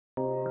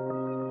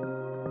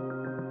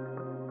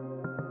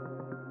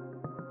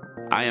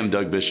I am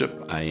Doug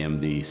Bishop. I am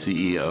the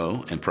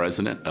CEO and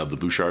president of the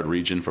Bouchard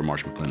region for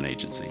Marsh McLennan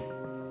Agency.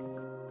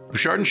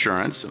 Bouchard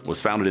Insurance was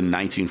founded in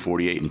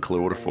 1948 in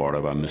Clearwater, Florida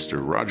by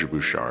Mr. Roger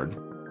Bouchard.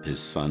 His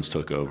sons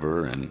took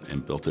over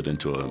and built it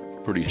into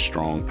a pretty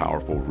strong,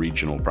 powerful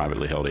regional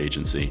privately held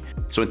agency.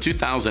 So in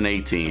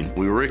 2018,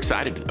 we were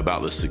excited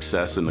about the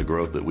success and the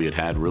growth that we had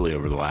had really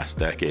over the last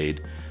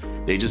decade.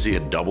 The agency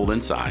had doubled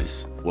in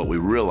size. What we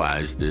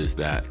realized is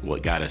that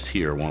what got us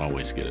here won't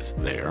always get us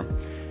there.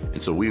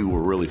 And so we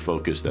were really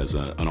focused as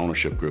an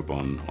ownership group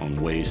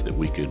on ways that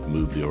we could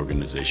move the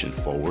organization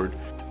forward.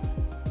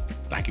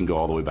 I can go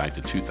all the way back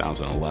to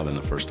 2011,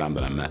 the first time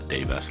that I met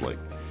Dave Eslick,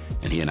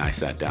 and he and I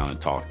sat down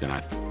and talked, and I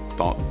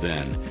thought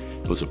then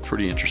it was a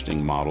pretty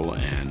interesting model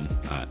and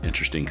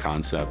interesting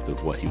concept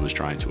of what he was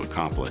trying to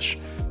accomplish.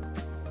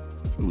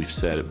 We've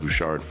said at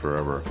Bouchard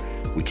forever,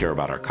 we care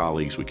about our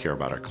colleagues, we care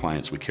about our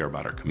clients, we care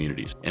about our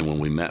communities. And when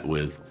we met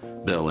with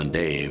Bill and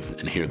Dave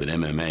and hear that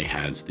MMA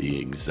has the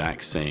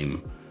exact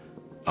same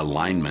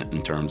alignment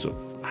in terms of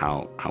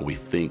how we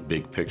think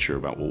big picture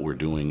about what we're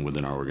doing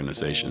within our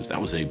organizations, that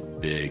was a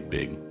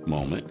big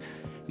moment.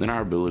 And then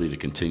our ability to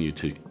continue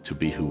to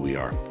be who we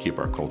are, keep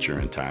our culture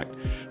intact,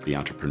 be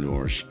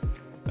entrepreneurs,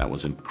 that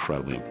was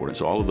incredibly important.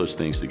 So all of those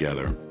things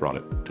together brought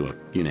it to a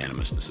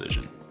unanimous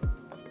decision.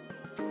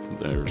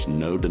 There's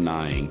no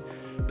denying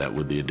that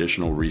with the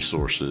additional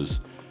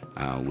resources,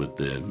 with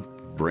the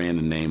brand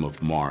and name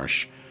of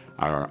Marsh,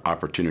 our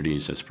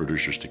opportunities as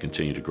producers to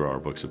continue to grow our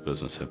books of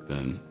business have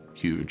been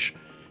huge.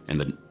 And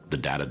the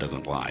data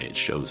doesn't lie, it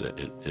shows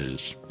it.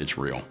 It's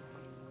real.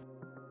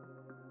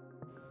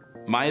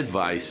 My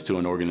advice to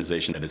an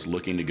organization that is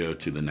looking to go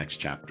to the next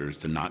chapter is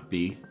to not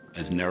be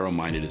as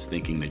narrow-minded as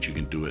thinking that you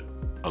can do it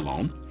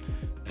alone.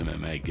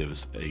 MMA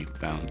gives a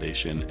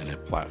foundation and a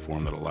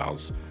platform that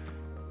allows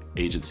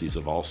agencies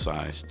of all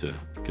size to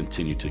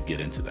continue to get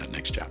into that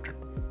next chapter.